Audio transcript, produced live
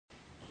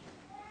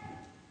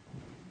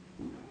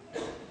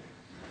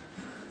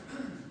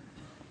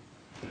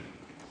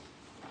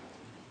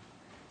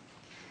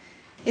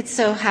It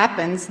so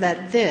happens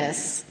that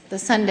this, the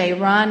Sunday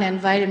Ron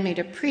invited me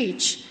to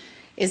preach,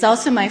 is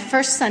also my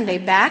first Sunday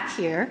back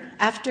here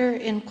after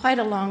in quite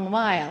a long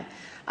while.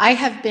 I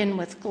have been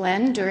with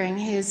Glenn during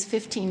his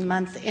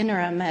 15-month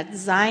interim at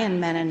Zion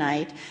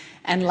Mennonite,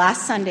 and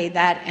last Sunday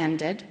that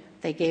ended.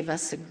 They gave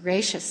us a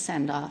gracious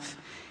send-off,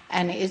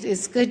 and it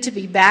is good to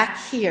be back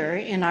here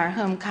in our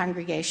home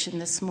congregation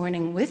this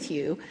morning with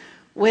you,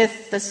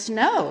 with the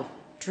snow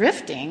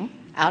drifting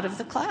out of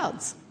the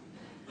clouds.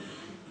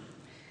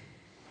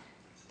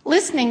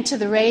 Listening to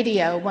the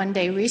radio one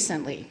day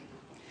recently,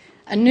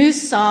 a new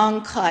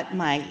song caught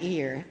my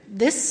ear.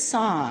 This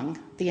song,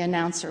 the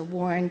announcer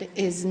warned,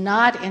 is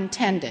not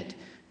intended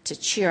to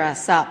cheer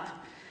us up.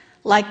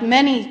 Like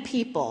many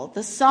people,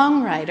 the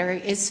songwriter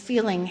is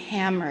feeling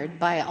hammered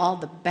by all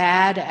the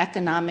bad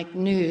economic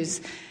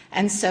news,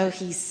 and so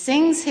he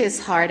sings his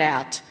heart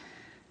out.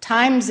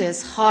 Times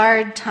is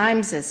hard,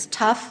 times is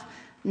tough,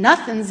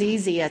 nothing's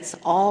easy, it's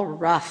all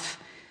rough.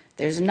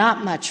 There's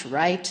not much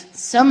right,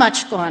 so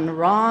much gone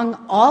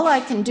wrong, all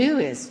I can do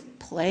is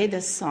play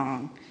this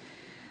song.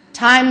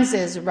 Times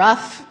is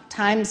rough,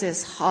 times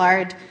is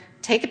hard,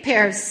 take a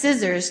pair of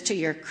scissors to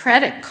your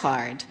credit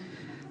card.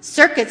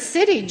 Circuit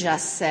City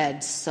just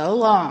said, so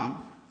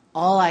long,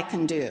 all I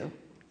can do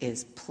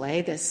is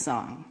play this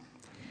song.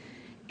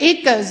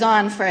 It goes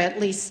on for at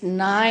least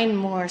 9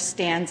 more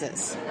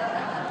stanzas.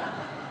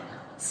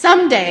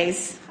 Some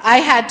days, I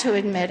had to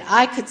admit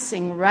I could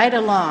sing right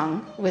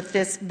along with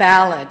this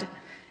ballad.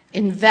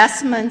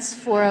 Investments,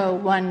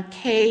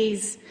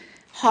 401ks,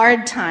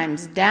 hard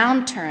times,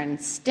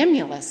 downturn,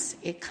 stimulus,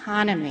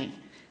 economy.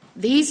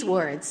 These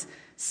words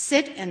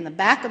sit in the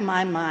back of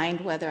my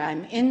mind whether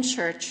I'm in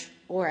church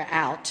or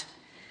out.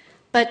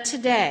 But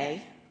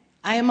today,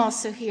 I am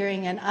also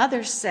hearing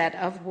another set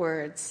of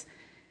words.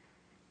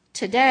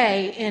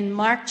 Today, in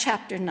Mark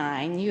chapter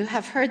 9, you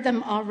have heard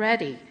them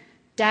already: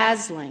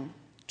 dazzling,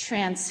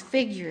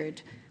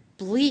 transfigured,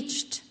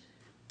 bleached,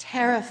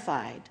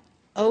 terrified,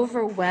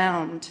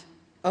 overwhelmed,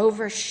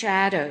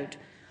 overshadowed.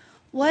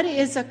 What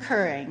is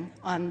occurring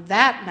on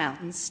that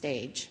mountain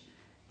stage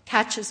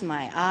catches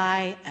my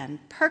eye and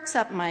perks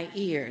up my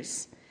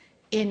ears.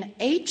 In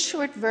 8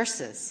 short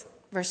verses,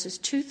 verses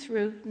 2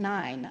 through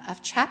 9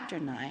 of chapter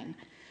 9,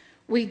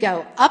 we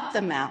go up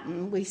the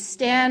mountain. We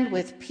stand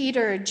with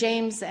Peter,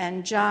 James,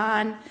 and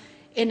John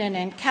in an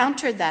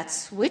encounter that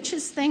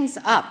switches things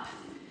up,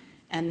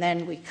 and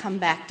then we come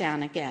back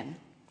down again.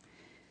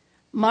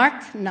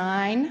 Mark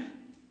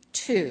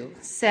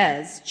 9:2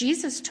 says,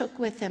 Jesus took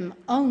with him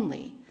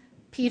only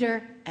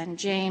Peter and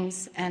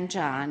James and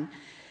John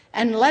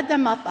and led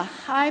them up a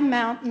high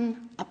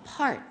mountain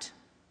apart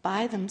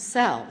by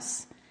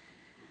themselves.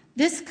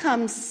 This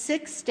comes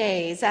 6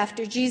 days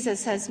after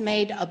Jesus has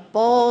made a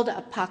bold,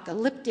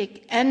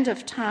 apocalyptic, end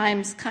of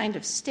times kind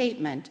of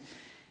statement.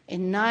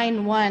 In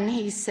 9:1,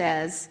 he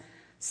says,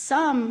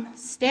 some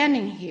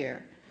standing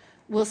here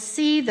will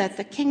see that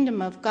the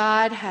kingdom of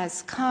God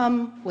has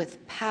come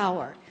with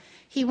power.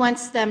 He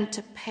wants them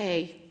to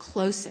pay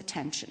close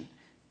attention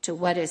to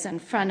what is in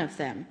front of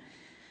them.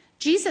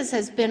 Jesus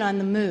has been on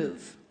the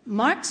move.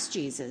 Mark's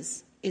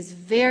Jesus is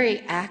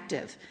very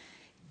active.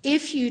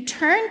 If you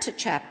turn to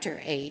chapter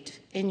 8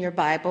 in your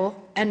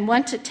Bible and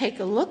want to take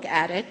a look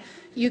at it,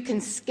 you can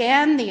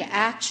scan the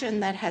action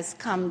that has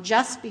come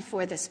just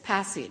before this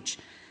passage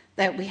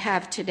that we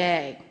have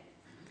today.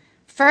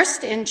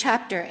 First, in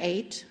chapter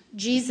 8,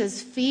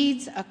 Jesus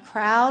feeds a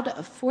crowd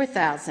of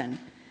 4,000,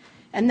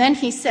 and then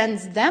he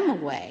sends them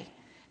away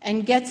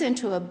and gets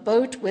into a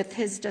boat with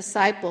his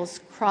disciples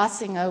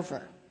crossing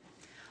over.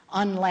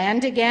 On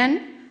land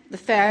again, the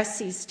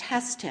Pharisees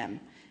test him,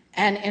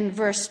 and in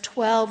verse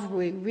 12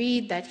 we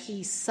read that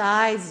he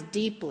sighs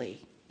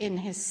deeply in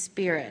his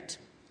spirit.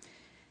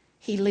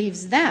 He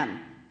leaves them,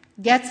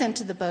 gets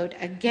into the boat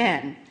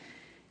again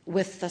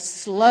with the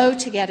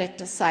slow-to-get-it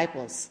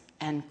disciples,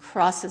 and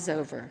crosses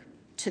over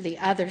to the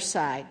other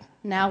side.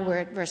 Now we're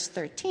at verse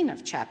 13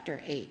 of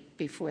chapter 8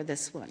 before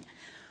this one.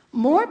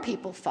 More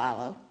people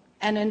follow,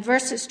 and in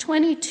verses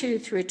 22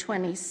 through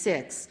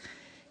 26,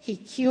 he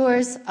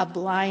cures a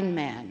blind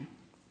man.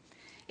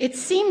 It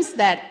seems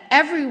that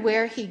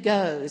everywhere he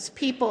goes,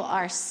 people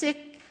are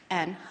sick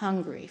and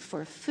hungry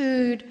for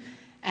food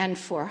and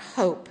for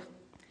hope.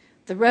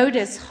 The road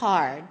is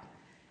hard,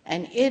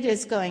 and it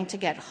is going to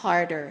get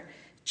harder.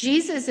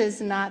 Jesus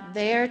is not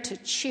there to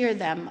cheer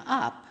them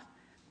up,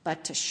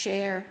 but to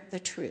share the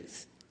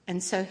truth.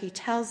 And so he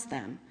tells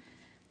them,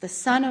 the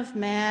Son of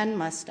Man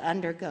must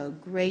undergo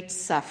great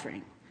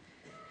suffering.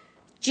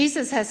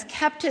 Jesus has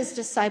kept his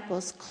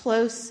disciples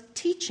close,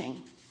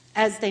 teaching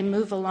as they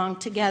move along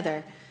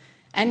together,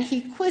 and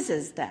he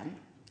quizzes them.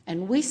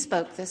 And we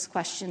spoke this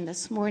question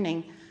this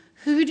morning: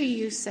 who do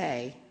you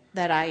say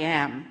that I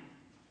am?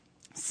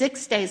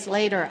 6 days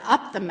later,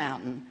 up the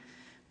mountain,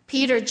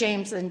 Peter,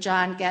 James, and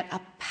John get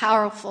a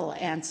powerful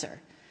answer,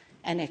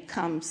 and it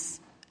comes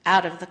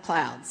out of the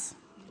clouds,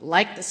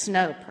 like the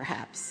snow,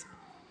 perhaps.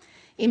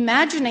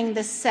 Imagining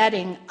this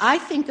setting, I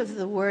think of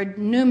the word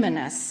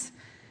numinous.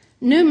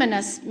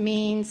 Numinous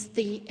means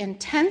the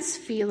intense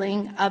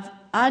feeling of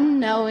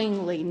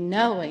unknowingly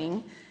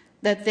knowing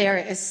that there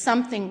is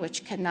something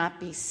which cannot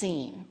be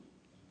seen.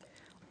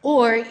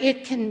 Or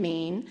it can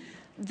mean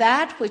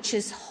that which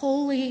is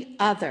wholly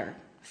other,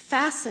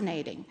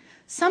 fascinating,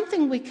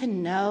 something we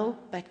can know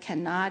but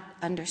cannot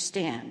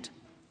understand.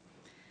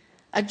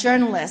 A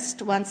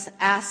journalist once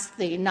asked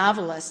the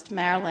novelist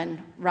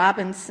Marilynne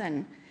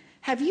Robinson,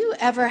 "Have you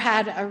ever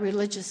had a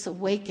religious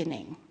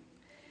awakening?"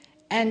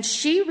 And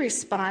she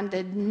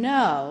responded,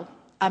 "No,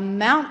 a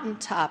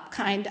mountaintop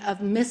kind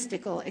of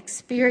mystical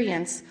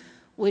experience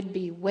would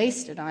be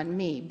wasted on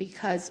me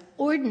because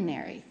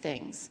ordinary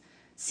things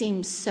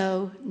seem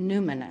so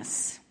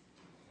numinous."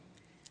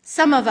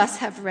 Some of us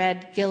have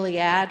read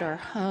Gilead or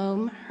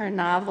Home, her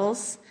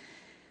novels,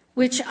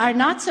 which are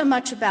not so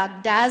much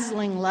about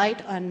dazzling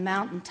light on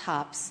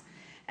mountaintops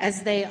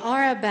as they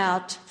are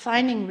about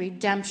finding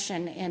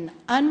redemption in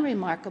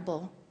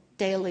unremarkable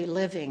daily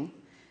living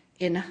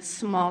in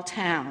small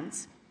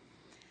towns.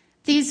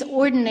 These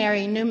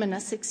ordinary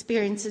numinous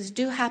experiences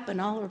do happen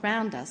all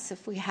around us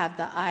if we have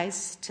the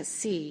eyes to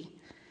see.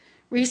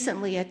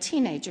 Recently, a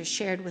teenager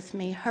shared with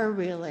me her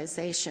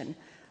realization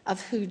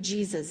of who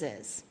Jesus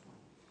is.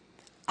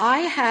 "I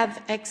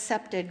have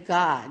accepted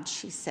God,"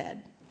 she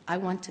said. "I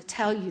want to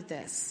tell you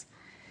this."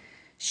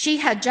 She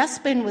had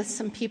just been with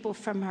some people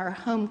from her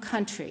home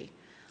country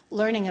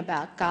learning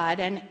about God,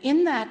 and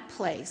in that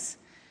place,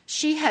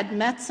 she had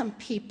met some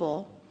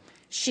people.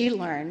 She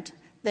learned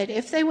that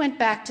if they went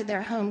back to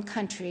their home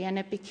country and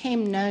it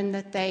became known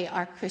that they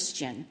are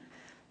Christian,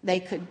 they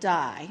could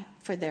die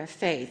for their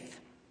faith.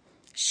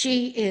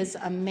 She is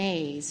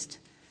amazed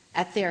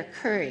at their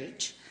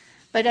courage,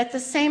 but at the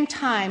same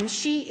time,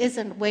 she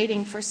isn't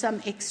waiting for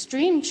some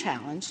extreme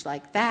challenge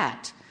like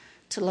that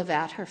to live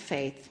out her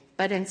faith,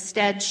 but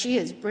instead she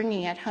is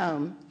bringing it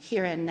home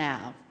here and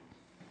now.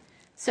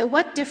 So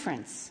what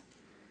difference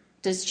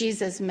does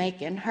Jesus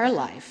make in her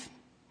life?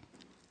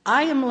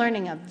 "I am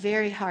learning a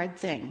very hard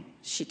thing,"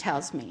 she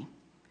tells me.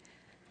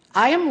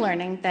 "I am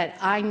learning that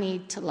I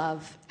need to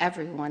love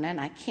everyone and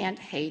I can't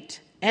hate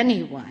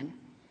anyone.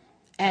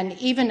 And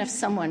even if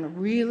someone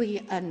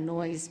really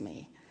annoys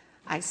me,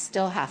 I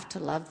still have to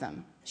love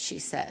them," she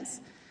says.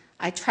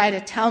 "I try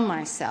to tell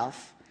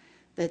myself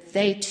that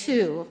they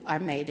too are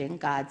made in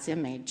God's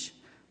image,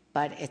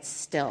 but it's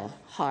still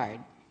hard."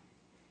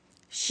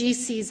 She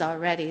sees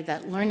already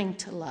that learning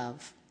to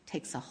love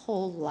takes a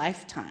whole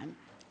lifetime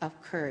of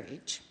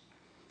courage,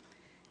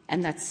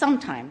 and that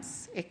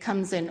sometimes it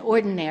comes in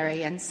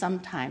ordinary and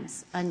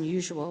sometimes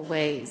unusual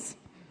ways.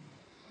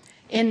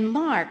 In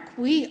Mark,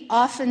 we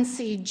often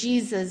see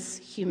Jesus'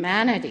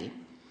 humanity,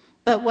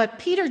 but what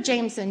Peter,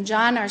 James, and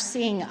John are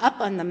seeing up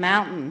on the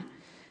mountain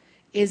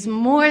is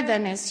more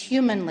than is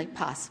humanly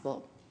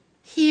possible.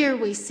 Here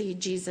we see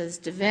Jesus'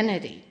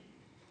 divinity.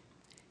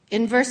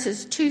 In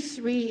verses 2,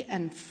 3,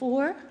 and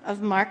 4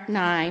 of Mark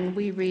 9,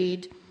 we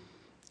read,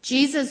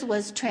 "Jesus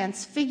was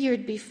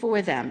transfigured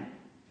before them,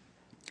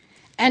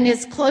 and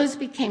his clothes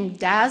became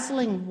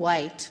dazzling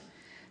white,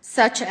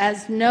 such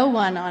as no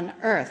one on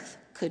earth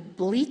could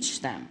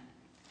bleach them.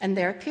 And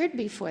there appeared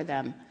before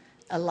them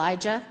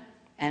Elijah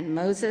and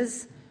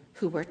Moses,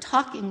 who were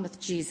talking with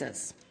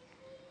Jesus."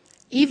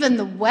 Even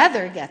the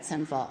weather gets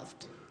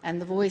involved,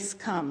 and the voice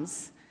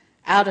comes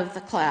out of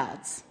the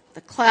clouds.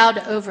 The cloud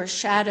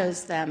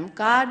overshadows them.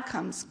 God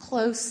comes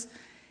close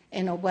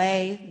in a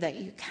way that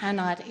you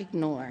cannot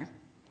ignore.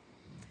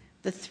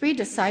 The three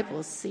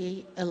disciples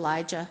see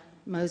Elijah,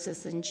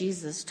 Moses, and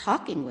Jesus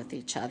talking with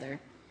each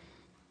other,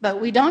 but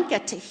we don't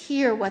get to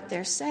hear what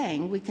they're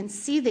saying. We can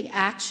see the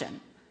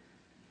action,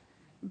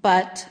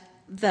 but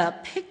the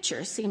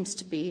picture seems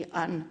to be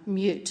on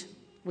mute.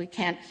 We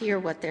can't hear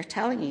what they're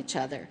telling each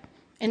other.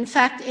 In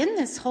fact, in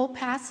this whole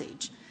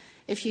passage,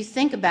 if you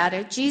think about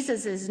it,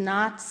 Jesus is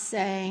not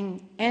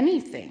saying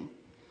anything.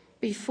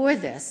 Before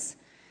this,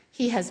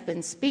 he has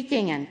been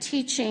speaking and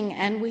teaching,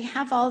 and we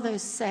have all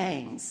those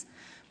sayings.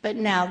 But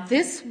now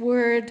this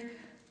word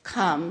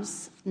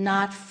comes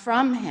not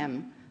from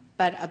him,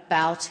 but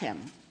about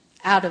him,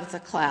 out of the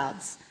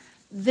clouds.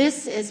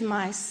 "This is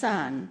my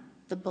son,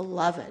 the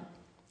beloved.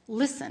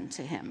 Listen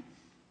to him."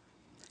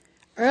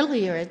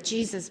 Earlier at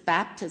Jesus'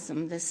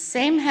 baptism, this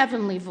same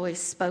heavenly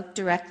voice spoke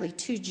directly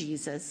to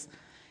Jesus,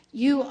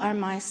 "You are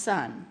my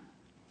son,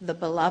 the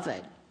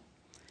beloved."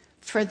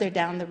 Further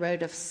down the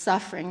road of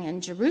suffering in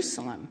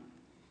Jerusalem,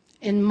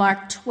 in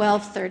Mark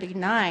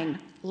 12:39,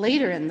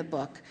 later in the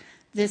book,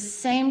 this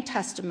same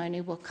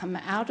testimony will come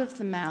out of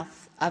the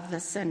mouth of the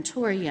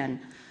centurion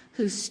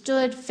who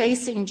stood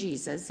facing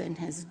Jesus in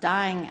his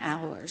dying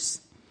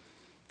hours.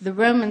 The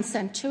Roman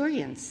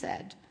centurion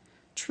said,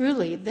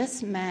 "Truly,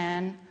 this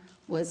man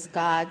was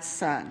God's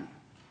son."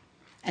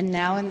 And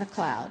now in the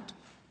cloud,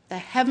 the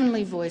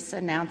heavenly voice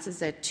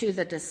announces it to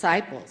the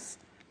disciples.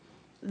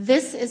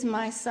 "This is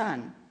my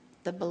son,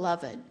 the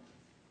beloved."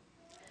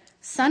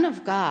 Son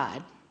of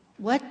God,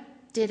 what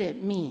did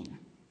it mean?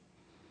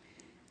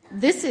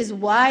 This is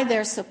why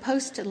they're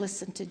supposed to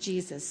listen to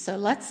Jesus. So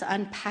let's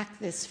unpack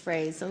this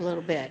phrase a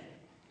little bit.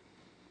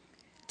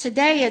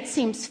 Today, it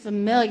seems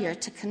familiar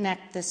to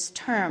connect this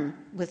term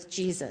with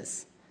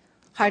Jesus.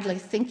 hardly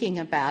thinking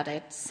about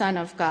it, Son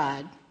of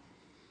God.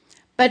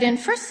 But in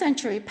first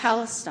century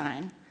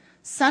Palestine,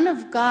 Son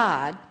of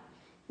God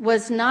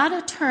was not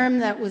a term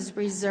that was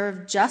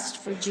reserved just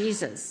for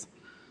Jesus.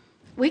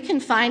 We can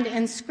find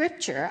in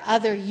Scripture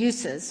other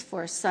uses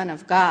for Son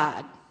of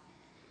God.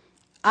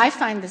 I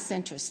find this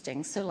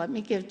interesting, so let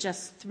me give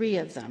just 3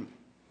 of them.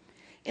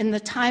 In the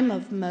time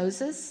of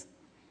Moses,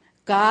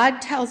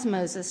 God tells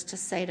Moses to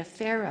say to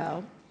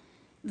Pharaoh,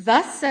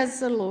 "Thus says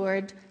the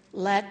Lord,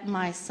 let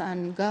my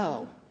son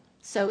go."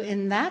 So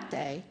in that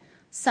day,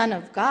 Son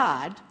of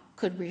God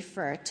could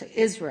refer to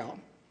Israel.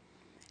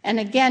 And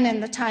again, in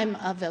the time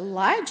of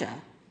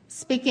Elijah,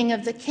 speaking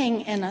of the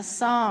king in a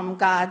psalm,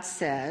 God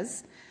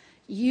says,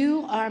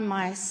 "You are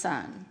my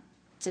son.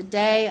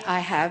 Today I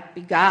have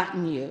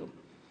begotten you."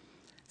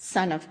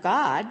 Son of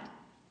God,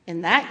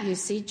 in that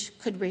usage,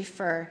 could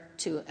refer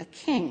to a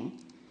king.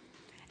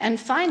 And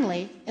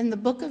finally, in the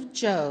book of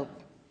Job,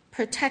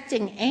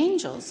 protecting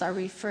angels are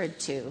referred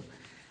to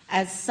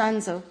as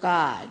sons of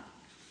God.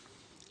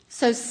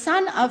 So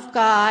Son of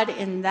God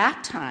in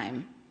that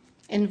time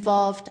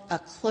involved a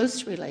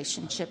close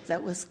relationship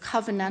that was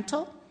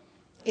covenantal,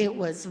 it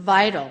was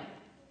vital,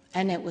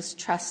 and it was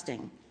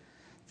trusting.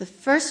 The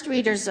first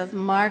readers of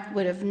Mark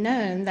would have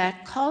known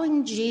that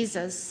calling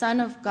Jesus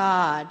Son of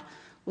God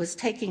was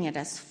taking it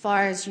as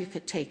far as you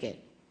could take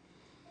it.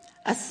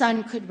 A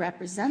son could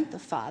represent the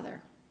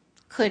Father,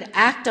 could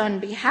act on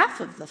behalf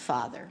of the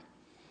Father.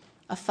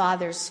 A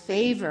father's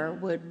favor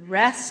would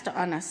rest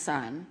on a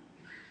son.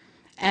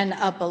 And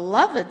a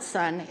beloved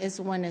son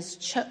is one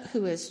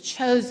who is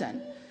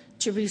chosen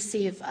to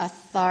receive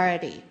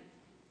authority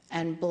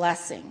and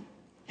blessing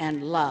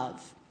and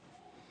love.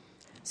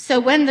 So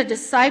when the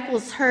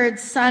disciples heard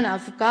Son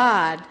of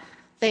God,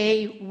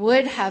 they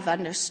would have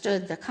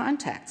understood the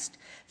context.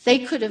 They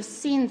could have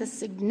seen the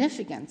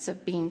significance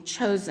of being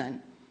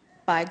chosen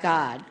by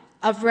God,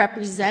 of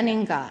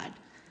representing God,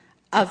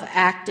 of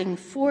acting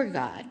for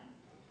God.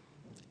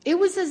 It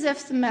was as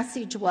if the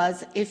message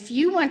was, if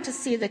you want to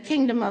see the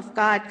kingdom of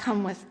God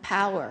come with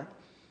power,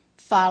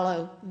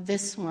 follow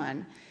this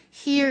one.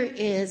 Here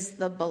is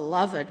the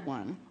beloved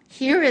one.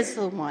 Here is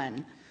the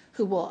one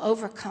who will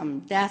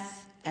overcome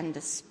death and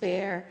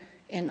despair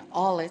in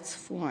all its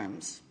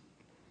forms.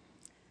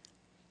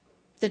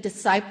 The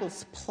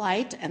disciples'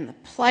 plight and the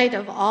plight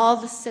of all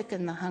the sick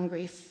and the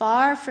hungry,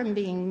 far from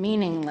being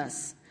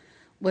meaningless,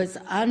 was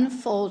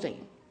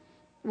unfolding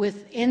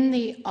within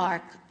the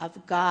arc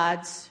of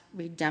God's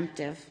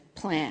redemptive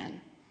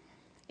plan.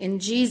 In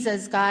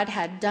Jesus, God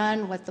had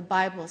done what the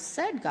Bible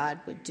said God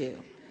would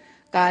do.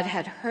 God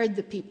had heard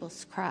the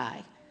people's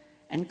cry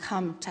and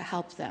come to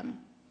help them.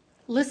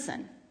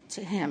 Listen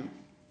to him.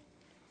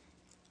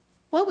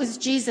 What was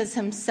Jesus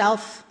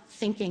himself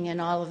thinking in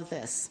all of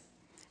this?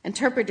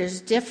 Interpreters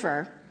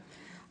differ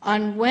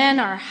on when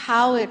or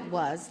how it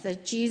was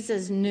that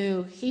Jesus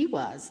knew he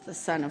was the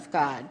Son of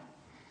God.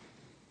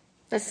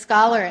 The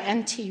scholar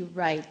N.T.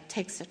 Wright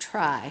takes a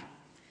try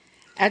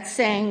at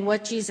saying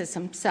what Jesus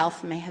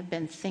himself may have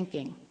been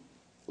thinking.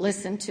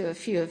 Listen to a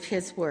few of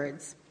his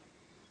words.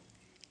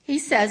 He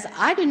says,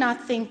 "I do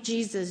not think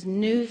Jesus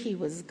knew he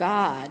was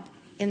God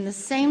in the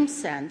same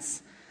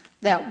sense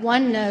that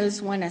one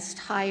knows one is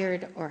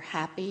tired or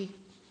happy,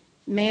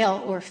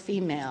 male or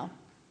female.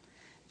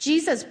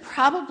 Jesus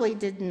probably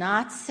did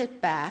not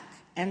sit back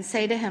and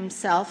say to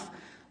himself,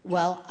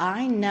 well,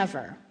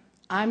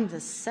 I'm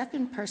the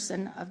second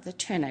person of the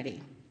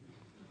Trinity.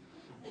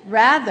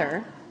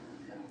 Rather,"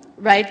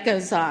 Wright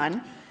goes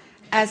on,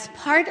 "as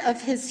part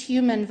of his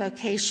human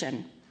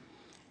vocation,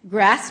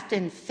 grasped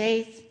in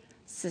faith,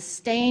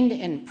 sustained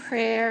in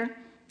prayer,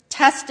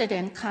 tested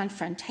in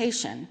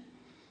confrontation,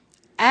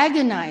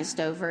 agonized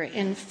over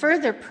in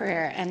further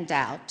prayer and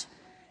doubt,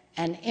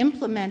 and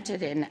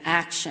implemented in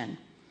action,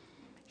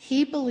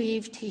 he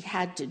believed he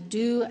had to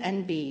do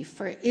and be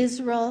for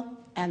Israel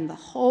and the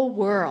whole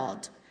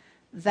world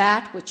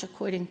that which,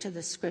 according to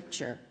the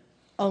scripture,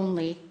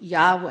 only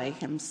Yahweh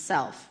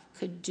himself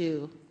could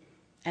do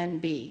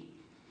and be."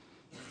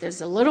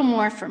 There's a little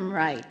more from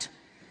Wright.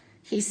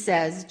 He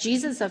says,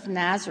 Jesus of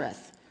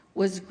Nazareth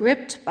was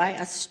gripped by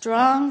a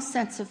strong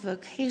sense of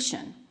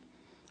vocation.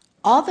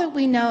 All that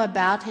we know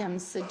about him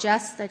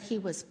suggests that he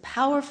was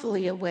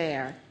powerfully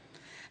aware,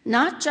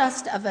 not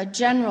just of a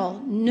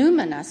general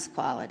numinous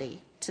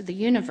quality to the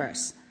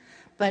universe,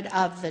 but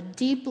of the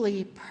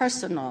deeply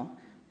personal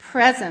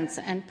presence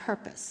and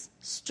purpose,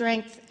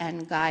 strength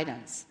and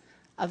guidance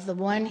of the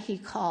one he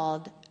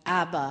called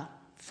Abba,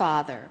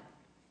 Father.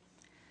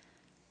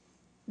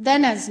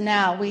 Then as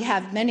now, we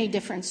have many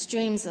different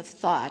streams of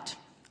thought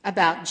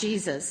about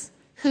Jesus,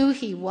 who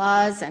he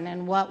was and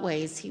in what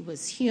ways he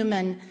was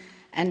human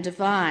and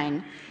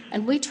divine,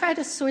 and we try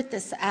to sort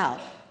this out.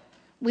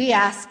 We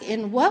ask,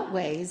 in what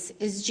ways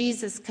is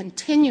Jesus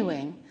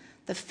continuing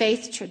the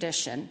faith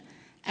tradition,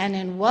 and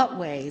in what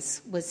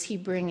ways was he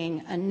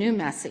bringing a new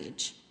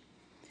message?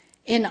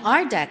 In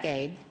our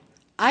decade,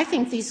 I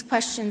think these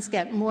questions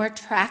get more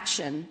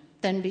traction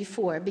than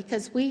before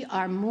because we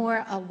are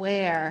more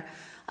aware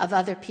of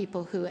other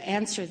people who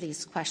answer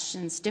these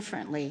questions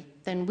differently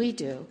than we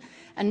do.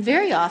 And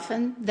very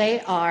often,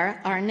 they are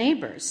our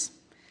neighbors.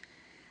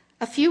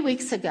 A few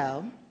weeks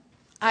ago,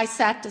 I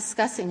sat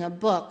discussing a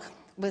book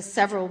with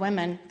several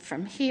women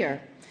from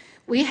here.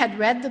 We had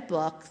read the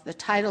book. The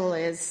title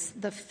is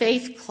The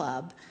Faith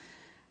Club,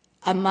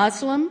 A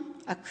Muslim,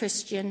 a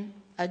Christian,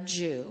 a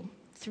Jew.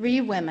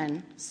 3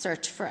 women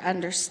search for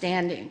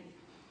understanding.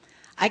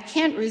 I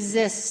can't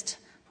resist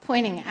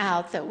pointing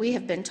out that we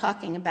have been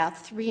talking about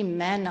 3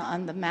 men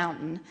on the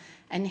mountain,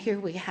 and here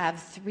we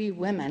have 3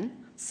 women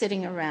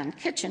sitting around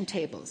kitchen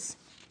tables.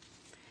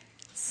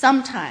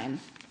 Sometime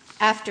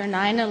after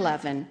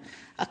 9/11,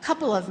 a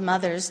couple of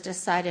mothers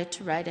decided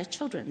to write a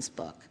children's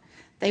book.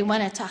 They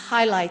wanted to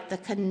highlight the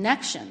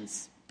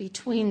connections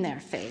between their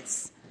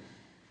faiths.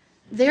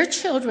 Their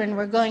children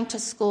were going to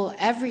school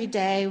every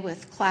day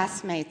with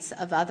classmates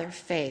of other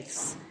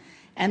faiths,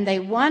 and they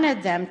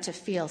wanted them to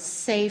feel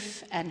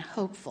safe and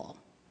hopeful,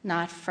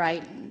 not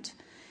frightened.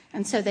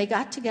 And so they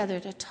got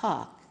together to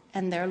talk,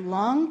 and their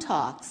long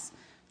talks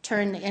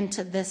turned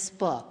into this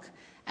book.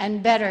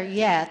 And better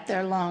yet,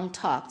 their long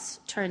talks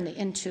turned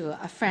into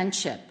a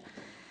friendship.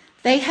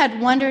 They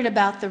had wondered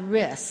about the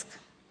risk.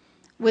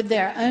 Would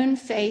their own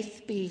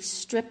faith be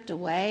stripped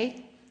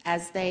away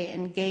as they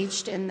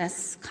engaged in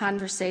this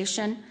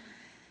conversation?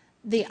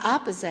 The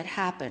opposite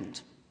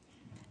happened.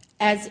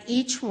 As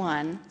each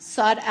one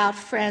sought out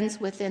friends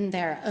within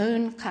their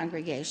own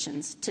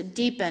congregations to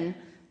deepen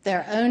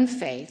their own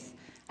faith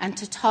and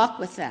to talk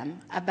with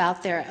them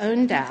about their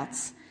own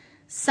doubts,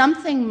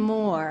 something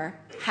more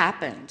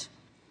happened.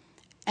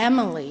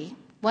 Emily,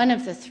 one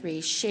of the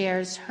 3,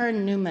 shares her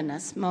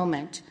numinous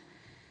moment.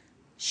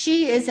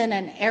 She is in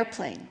an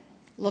airplane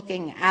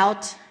looking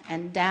out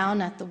and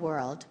down at the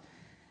world,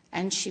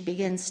 and she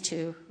begins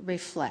to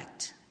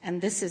reflect.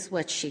 And this is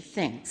what she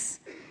thinks.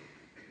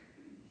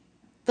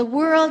 The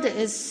world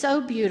is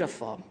so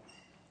beautiful.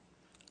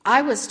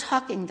 I was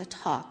talking the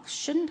talk.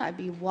 Shouldn't I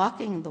be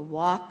walking the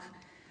walk?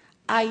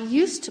 I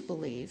used to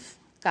believe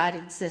God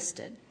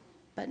existed,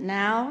 but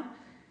now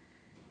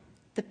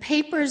the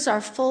papers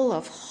are full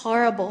of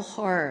horrible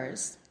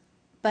horrors,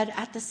 but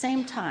at the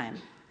same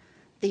time,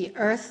 the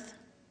earth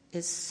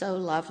is so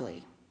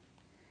lovely.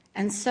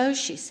 And so,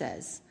 she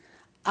says,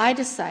 I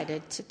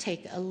decided to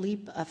take a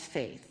leap of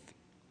faith.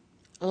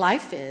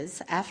 Life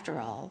is, after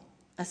all,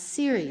 a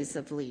series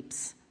of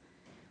leaps.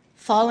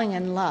 Falling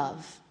in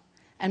love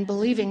and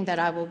believing that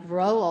I will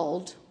grow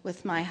old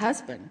with my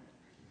husband,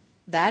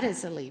 that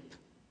is a leap.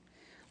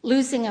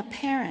 Losing a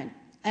parent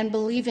and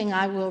believing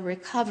I will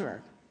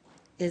recover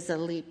is a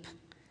leap.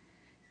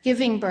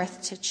 Giving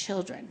birth to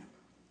children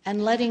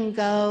and letting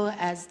go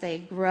as they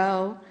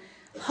grow,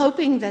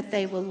 hoping that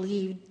they will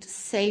lead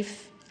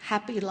safe,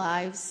 happy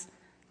lives,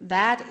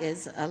 that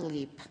is a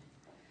leap.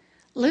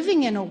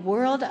 Living in a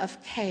world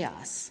of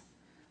chaos,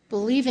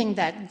 believing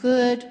that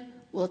good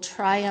will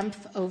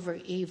triumph over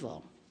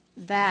evil,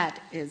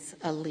 that is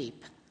a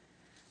leap.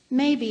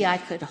 Maybe I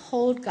could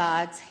hold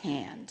God's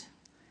hand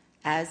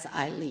as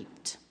I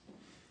leaped.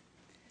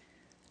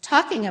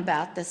 Talking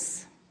about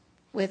this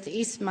with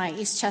my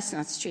East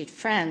Chestnut Street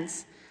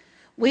friends,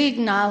 we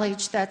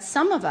acknowledge that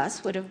some of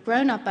us would have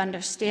grown up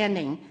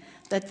understanding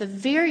that the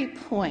very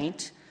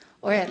point,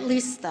 or at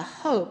least the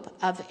hope,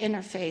 of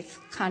interfaith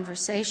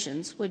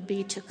conversations would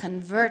be to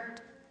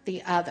convert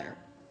the other,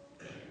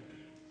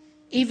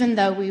 even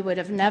though we would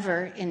have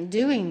never, in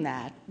doing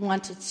that,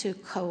 wanted to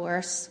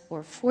coerce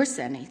or force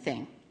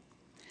anything.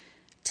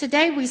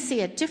 Today we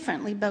see it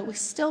differently, but we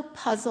still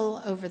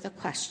puzzle over the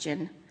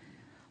question,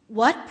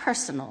 what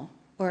personal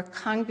or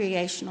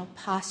congregational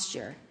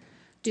posture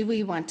do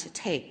we want to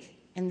take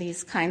in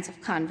these kinds of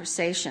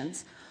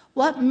conversations?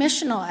 What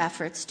missional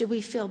efforts do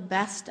we feel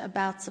best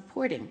about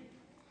supporting?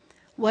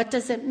 What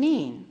does it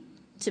mean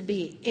to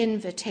be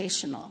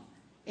invitational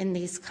in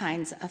these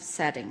kinds of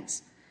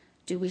settings?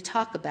 Do we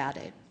talk about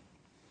it?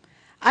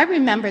 I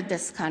remembered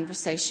this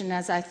conversation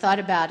as I thought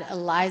about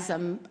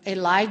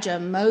Elijah,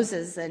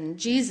 Moses, and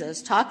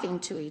Jesus talking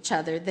to each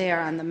other there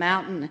on the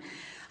mountain.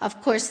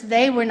 Of course,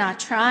 they were not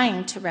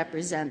trying to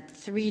represent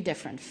 3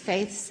 different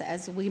faiths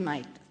as we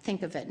might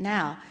think of it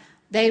now.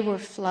 They were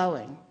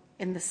flowing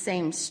in the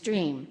same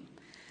stream.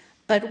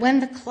 But when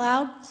the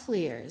cloud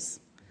clears,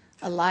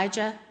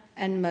 Elijah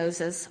and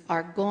Moses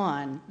are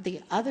gone.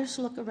 The others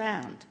look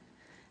around,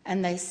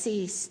 and they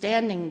see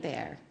standing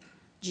there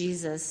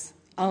Jesus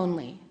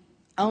only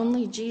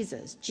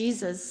Jesus.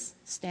 Jesus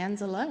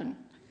stands alone.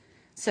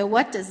 So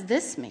what does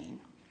this mean?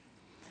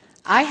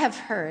 I have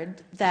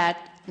heard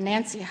that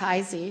Nancy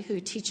Heisey, who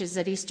teaches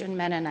at Eastern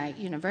Mennonite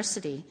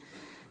University,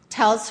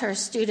 tells her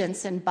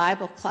students in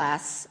Bible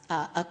class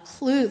a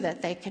clue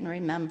that they can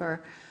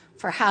remember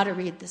for how to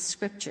read the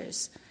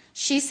scriptures.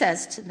 She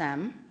says to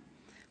them,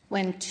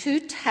 when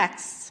 2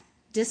 texts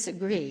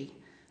disagree,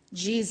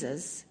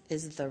 Jesus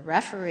is the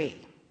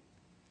referee.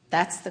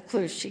 That's the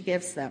clue she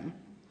gives them.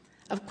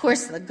 Of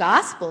course, the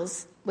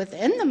Gospels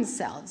within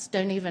themselves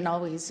don't even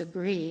always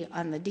agree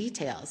on the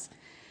details.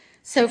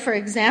 So, for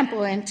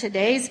example, in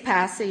today's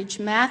passage,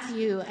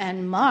 Matthew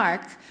and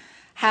Mark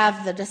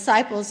have the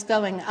disciples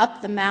going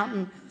up the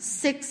mountain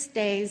 6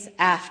 days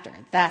after.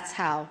 That's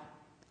how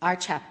our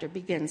chapter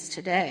begins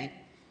today.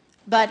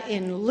 But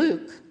in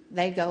Luke,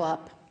 they go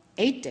up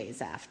 8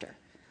 days after.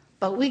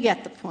 But we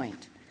get the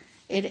point.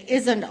 It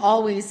isn't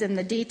always in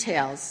the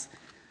details,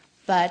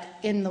 but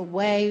in the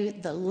way,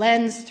 the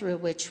lens through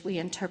which we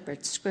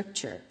interpret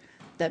Scripture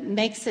that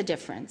makes a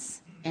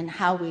difference in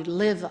how we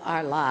live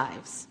our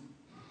lives.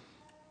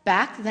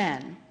 Back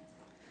then,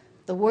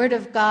 the Word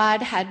of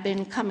God had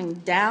been coming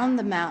down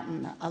the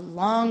mountain a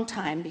long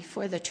time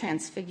before the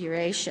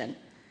Transfiguration.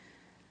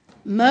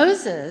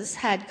 Moses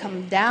had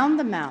come down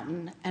the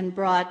mountain and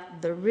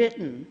brought the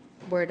written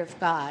Word of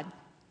God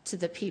to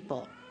the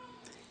people.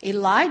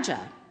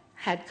 Elijah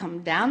had come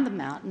down the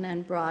mountain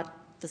and brought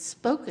the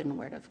spoken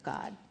Word of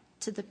God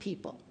to the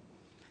people.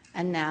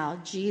 And now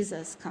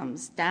Jesus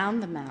comes down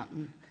the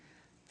mountain,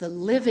 the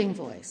living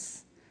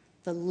voice,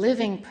 the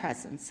living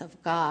presence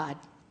of God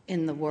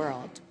in the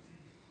world.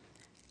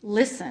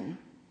 Listen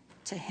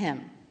to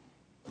him.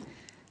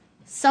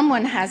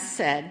 Someone has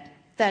said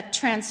that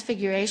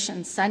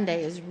Transfiguration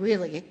Sunday is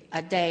really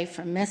a day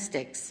for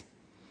mystics.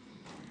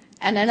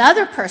 And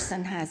another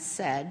person has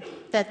said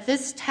that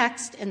this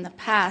text in the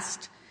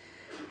past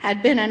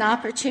had been an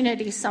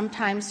opportunity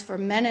sometimes for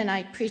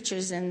Mennonite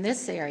preachers in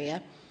this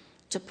area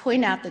to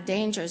point out the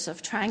dangers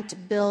of trying to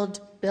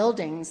build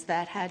buildings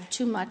that had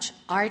too much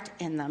art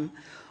in them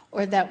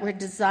or that were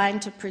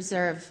designed to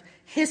preserve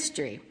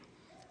history.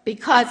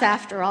 Because,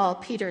 after all,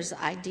 Peter's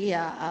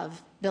idea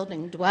of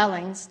building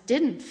dwellings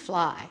didn't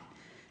fly,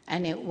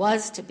 and it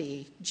was to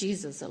be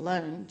Jesus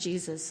alone,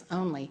 Jesus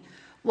only.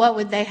 What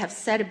would they have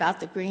said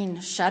about the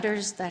green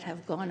shutters that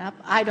have gone up?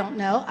 I don't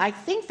know. I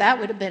think that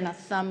would have been a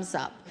thumbs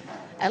up.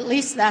 At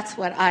least that's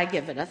what I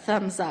give it, a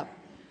thumbs up.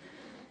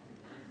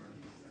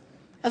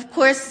 Of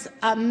course,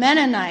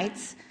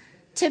 Mennonites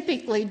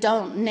typically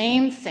don't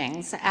name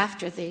things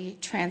after the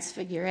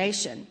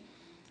Transfiguration.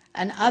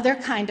 Another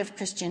kind of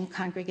Christian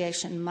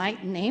congregation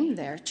might name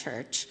their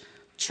church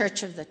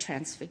Church of the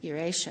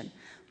Transfiguration,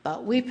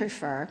 but we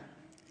prefer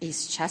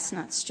East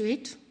Chestnut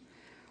Street,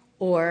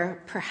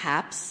 or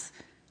perhaps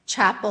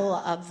Chapel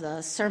of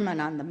the Sermon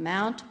on the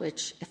Mount,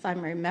 which, if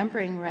I'm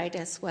remembering right,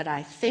 is what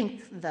I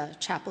think the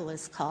chapel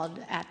is called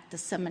at the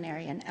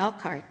seminary in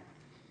Elkhart.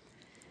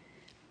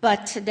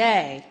 But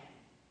today,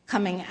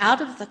 coming out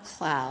of the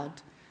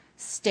cloud,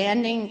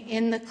 standing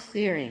in the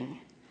clearing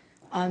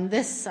on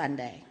this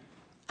Sunday,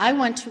 I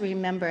want to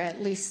remember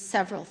at least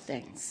several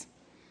things.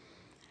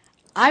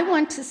 I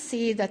want to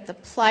see that the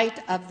plight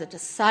of the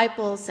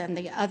disciples and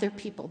the other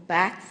people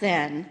back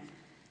then,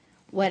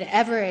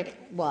 whatever it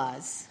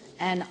was,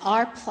 and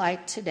our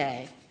plight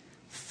today,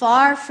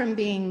 far from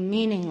being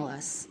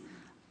meaningless,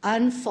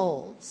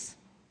 unfolds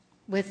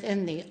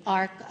within the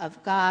arc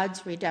of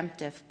God's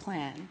redemptive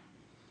plan.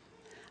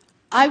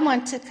 I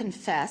want to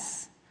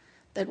confess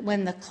that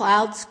when the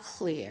clouds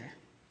clear,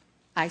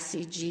 I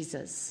see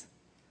Jesus,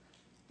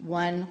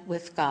 one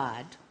with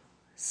God,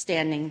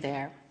 standing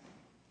there.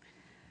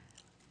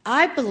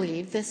 I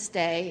believe this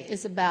day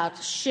is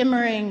about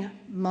shimmering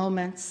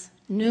moments,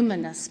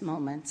 numinous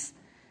moments,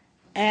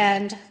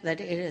 and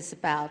that it is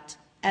about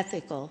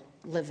ethical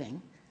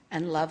living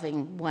and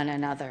loving one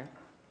another.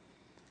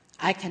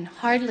 I can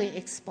hardly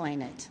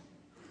explain it,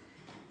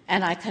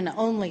 and I can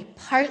only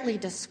partly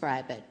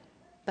describe it,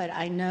 but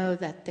I know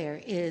that there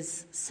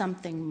is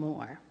something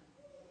more.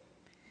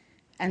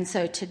 And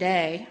so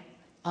today,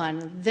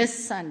 on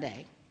this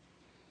Sunday,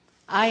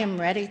 I am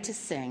ready to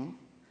sing,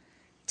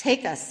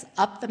 "Take us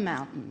up the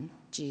mountain,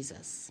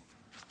 Jesus."